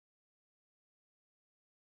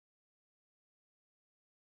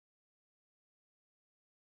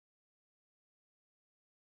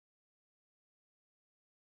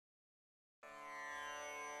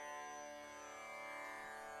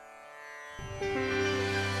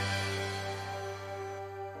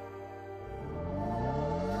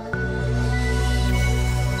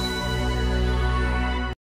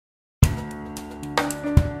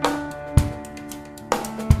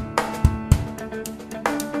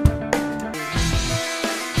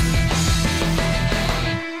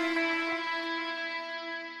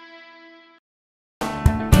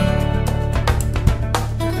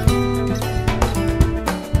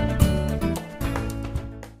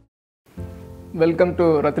Welcome to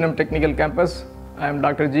Rathinam Technical Campus. I am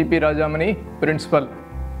Dr. G.P. Rajamani, Principal.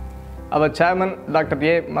 Our chairman, Dr.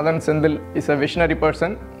 A. Madan Sendil, is a visionary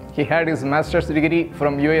person. He had his master's degree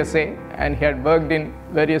from USA and he had worked in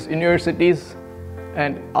various universities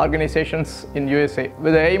and organizations in USA.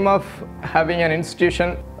 With the aim of having an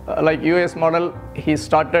institution like US model, he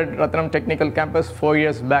started Rathinam Technical Campus 4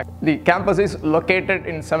 years back. The campus is located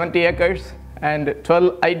in 70 acres and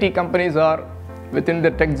 12 IT companies are within the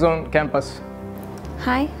Tech Zone campus.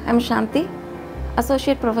 Hi, I'm Shanti,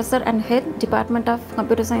 Associate Professor and Head, Department of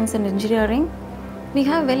Computer Science and Engineering. We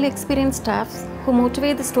have well-experienced staffs who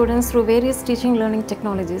motivate the students through various teaching learning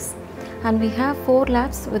technologies. And we have 4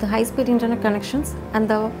 labs with high-speed internet connections, and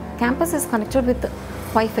the campus is connected with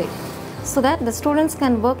Wi-Fi so that the students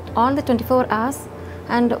can work all the 24 hours,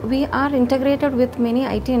 and we are integrated with many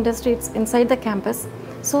IT industries inside the campus,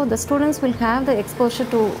 so the students will have the exposure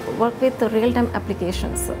to work with the real-time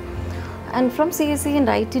applications. And from CSE and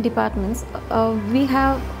IT departments, we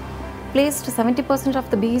have placed 70% of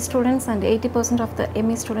the BE students and 80% of the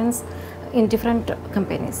ME students in different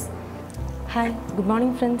companies. Hi, good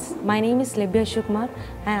morning friends. My name is Lebya Shukmar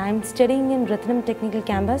and I am studying in Rathinam Technical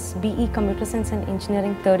Campus, BE Computer Science and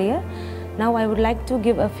Engineering 3rd year. Now I would like to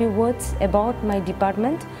give a few words about my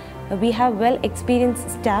department. We have well-experienced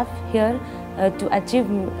staff here to achieve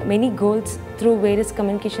many goals through various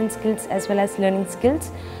communication skills as well as learning skills.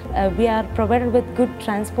 We are provided with good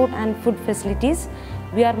transport and food facilities.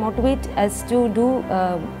 We are motivated as to do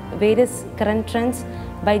various current trends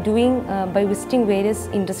by visiting various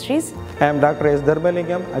industries. I am Dr. S.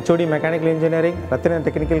 Dharmalingam, HOD Mechanical Engineering, Rathinam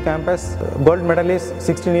Technical Campus. Gold medalist,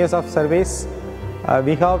 16 years of service.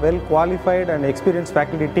 We have well qualified and experienced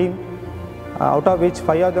faculty team, out of which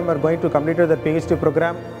 5 of them are going to complete their PhD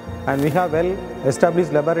program. And we have well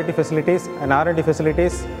established laboratory facilities and R&D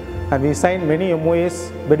facilities, and we signed many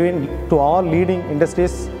MOAs to all leading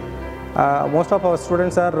industries. Most of our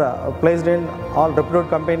students are placed in all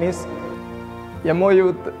reputed companies. MOU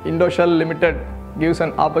with Indoshell Limited gives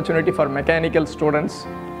an opportunity for mechanical students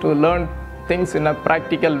to learn things in a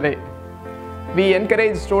practical way. We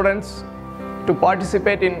encourage students to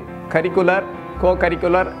participate in curricular,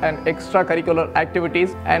 co-curricular and extracurricular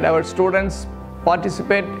activities, and our students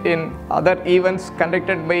participate in other events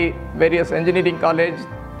conducted by various engineering colleges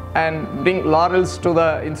and bring laurels to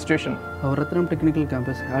the institution. Our Rathinam Technical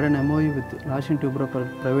Campus had an MOU with Lashin Tubro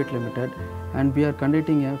Private Limited, and we are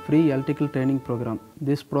conducting a free electrical training program.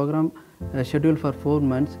 This program is scheduled for 4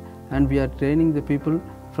 months, and we are training the people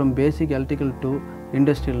from basic electrical to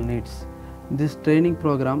industrial needs. This training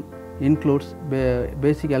program includes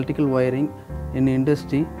basic electrical wiring in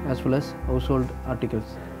industry as well as household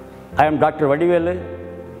articles. I am Dr. Vadivelu,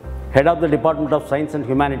 Head of the Department of Science and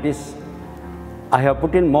Humanities. I have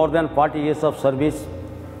put in more than 40 years of service.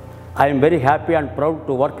 I am very happy and proud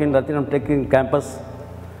to work in Rathinam Technical Campus,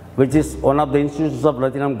 which is one of the institutions of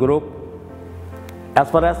Rathinam Group. As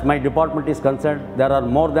far as my department is concerned, there are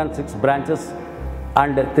more than 6 branches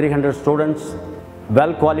and 300 students,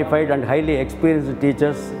 well qualified and highly experienced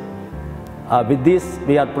teachers. With this,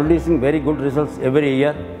 we are producing very good results every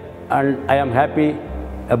year, and I am happy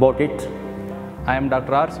about it. I am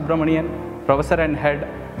Dr. R. Subramanian, Professor and Head,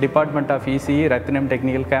 Department of ECE, Rathinam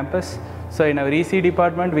Technical Campus. So in our ECE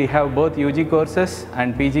department, we have both UG courses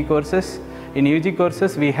and PG courses. In UG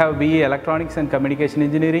courses, we have BE Electronics and Communication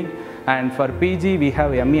Engineering, and for PG, we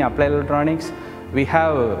have ME Applied Electronics. We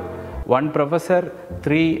have 1 professor,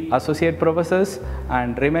 3 associate professors,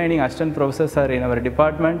 and remaining assistant professors are in our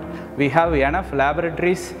department. We have enough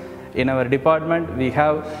laboratories in our department. We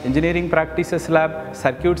have Engineering Practices Lab,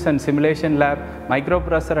 Circuits and Simulation Lab,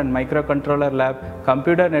 Microprocessor and Microcontroller Lab,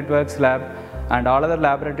 Computer Networks Lab, and all other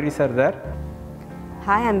laboratories are there.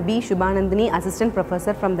 Hi, I am B. Shubhanandini, Assistant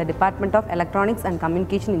Professor from the Department of Electronics and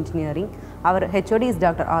Communication Engineering. Our HOD is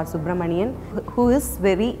Dr. R. Subramanian, who is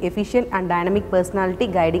very efficient and dynamic personality,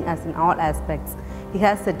 guiding us in all aspects. He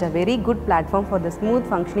has set a very good platform for the smooth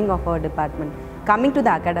functioning of our department. Coming to the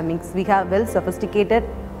academics, we have well sophisticated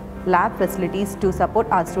lab facilities to support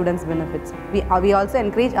our students' benefits. We also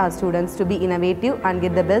encourage our students to be innovative and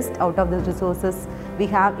get the best out of the resources we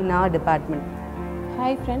have in our department.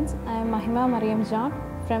 Hi friends, I am Mahima Mariam John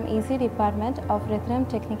from EC department of Rathinam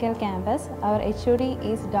Technical Campus. Our HOD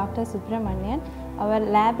is Dr. Subramanian. Our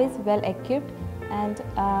lab is well equipped and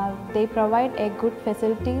they provide a good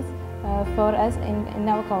facilities for us in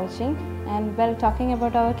our coaching. And while talking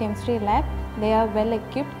about our chemistry lab, they are well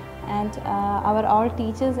equipped and our all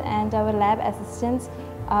teachers and our lab assistants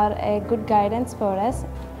are a good guidance for us.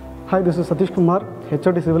 Hi, this is Satish Kumar,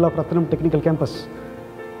 HOD Civil of Rathinam Technical Campus.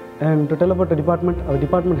 And to tell about the department, our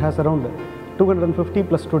department has around 250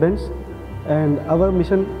 plus students, and our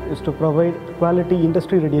mission is to provide quality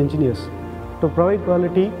industry-ready engineers. To provide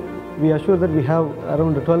quality, we assure that we have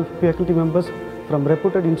around 12 faculty members from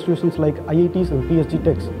reputed institutions like IITs and PSG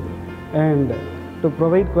Techs. And to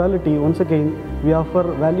provide quality, once again, we offer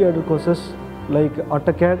value-added courses like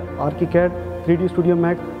AutoCAD, ArchiCAD, 3D Studio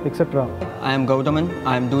Max, etc. I am Gautaman.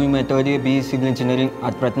 I am doing my third year BE Civil Engineering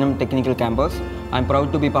at Rathinam Technical Campus. I am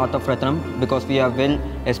proud to be part of Rathinam because we have well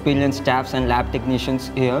experienced staffs and lab technicians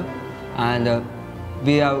here, and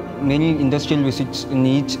we have many industrial visits in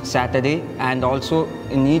each Saturday, and also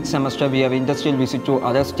in each semester we have industrial visits to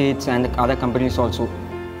other states and other companies also.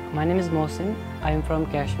 My name is Mohsin. I am from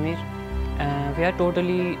Kashmir. We are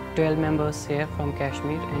totally 12 members here from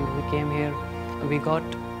Kashmir, and we came here. We got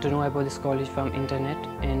to know about this college from internet,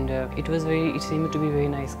 and it seemed to be a very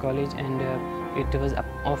nice college, and it was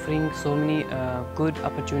offering so many good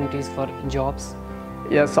opportunities for jobs.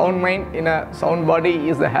 A sound mind in a sound body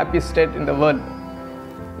is the happiest state in the world.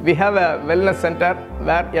 We have a wellness center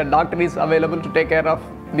where a doctor is available to take care of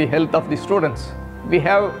the health of the students. We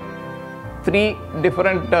have 3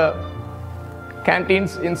 different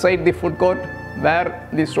canteens inside the food court where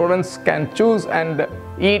the students can choose and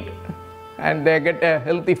eat, and they get a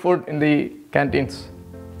healthy food in the canteens.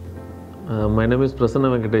 My name is Prasanna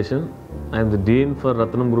Venkateshan. I am the Dean for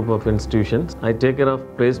Rathinam Group of Institutions. I take care of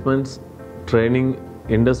placements, training,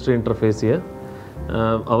 industry interface here.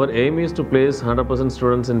 Our aim is to place 100%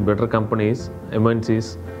 students in better companies,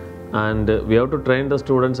 MNCs, and we have to train the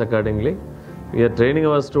students accordingly. We are training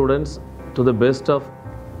our students to the best of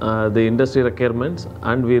the industry requirements,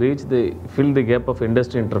 and we fill the gap of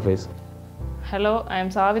industry interface. Hello, I am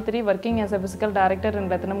Savitri, working as a physical director in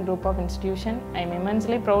Rathinam Group of Institution. I am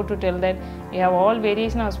immensely proud to tell that we have all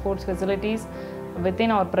variation of sports facilities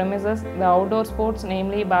within our premises. The outdoor sports,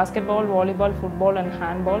 namely basketball, volleyball, football and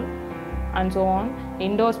handball, and so on.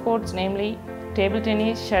 Indoor sports, namely table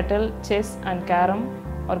tennis, shuttle, chess and carom.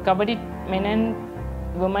 Our Kabaddi men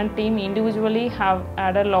and women team individually have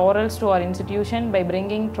added laurels to our institution by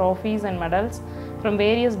bringing trophies and medals from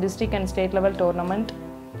various district and state level tournaments.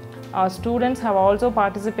 Our students have also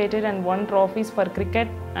participated and won trophies for cricket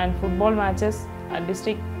and football matches at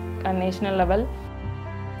district and national level.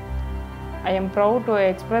 I am proud to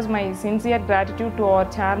express my sincere gratitude to our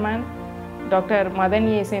chairman, Dr. Madan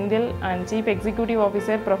A. Sendil, and Chief Executive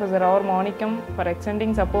Officer, Professor R. Monikam, for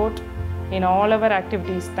extending support in all our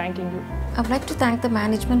activities. Thank you. I would like to thank the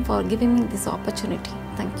management for giving me this opportunity.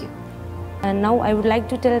 Thank you. And now I would like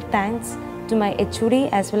to tell thanks to my HOD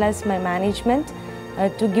as well as my management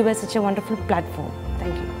to give us such a wonderful platform.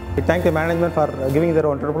 Thank you. We thank the management for giving their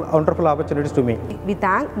wonderful opportunities to me. We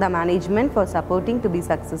thank the management for supporting to be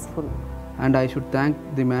successful. And I should thank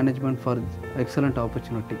the management for excellent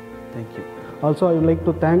opportunity. Thank you. Also, I would like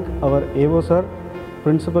to thank our AO sir,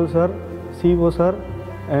 Principal sir, CEO sir,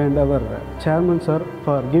 and our Chairman sir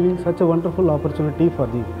for giving such a wonderful opportunity for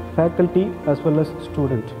the faculty as well as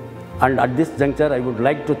students. And at this juncture, I would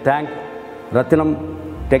like to thank Rathinam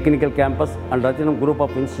Technical Campus and Rathinam Group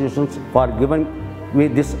of Institutions for giving me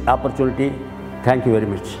this opportunity. Thank you very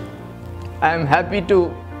much. I am happy to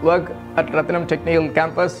work at Rathinam Technical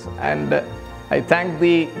Campus, and I thank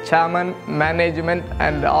the chairman, management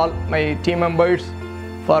and all my team members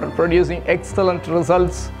for producing excellent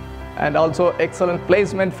results and also excellent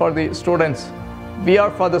placement for the students. We are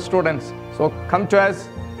for the students, so come to us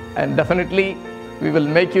and definitely we will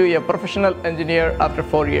make you a professional engineer after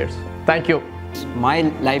 4 years. Thank you. My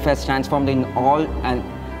life has transformed in all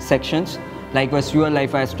sections. Likewise, your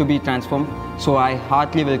life has to be transformed. So I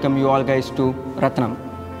heartily welcome you all guys to Rathinam.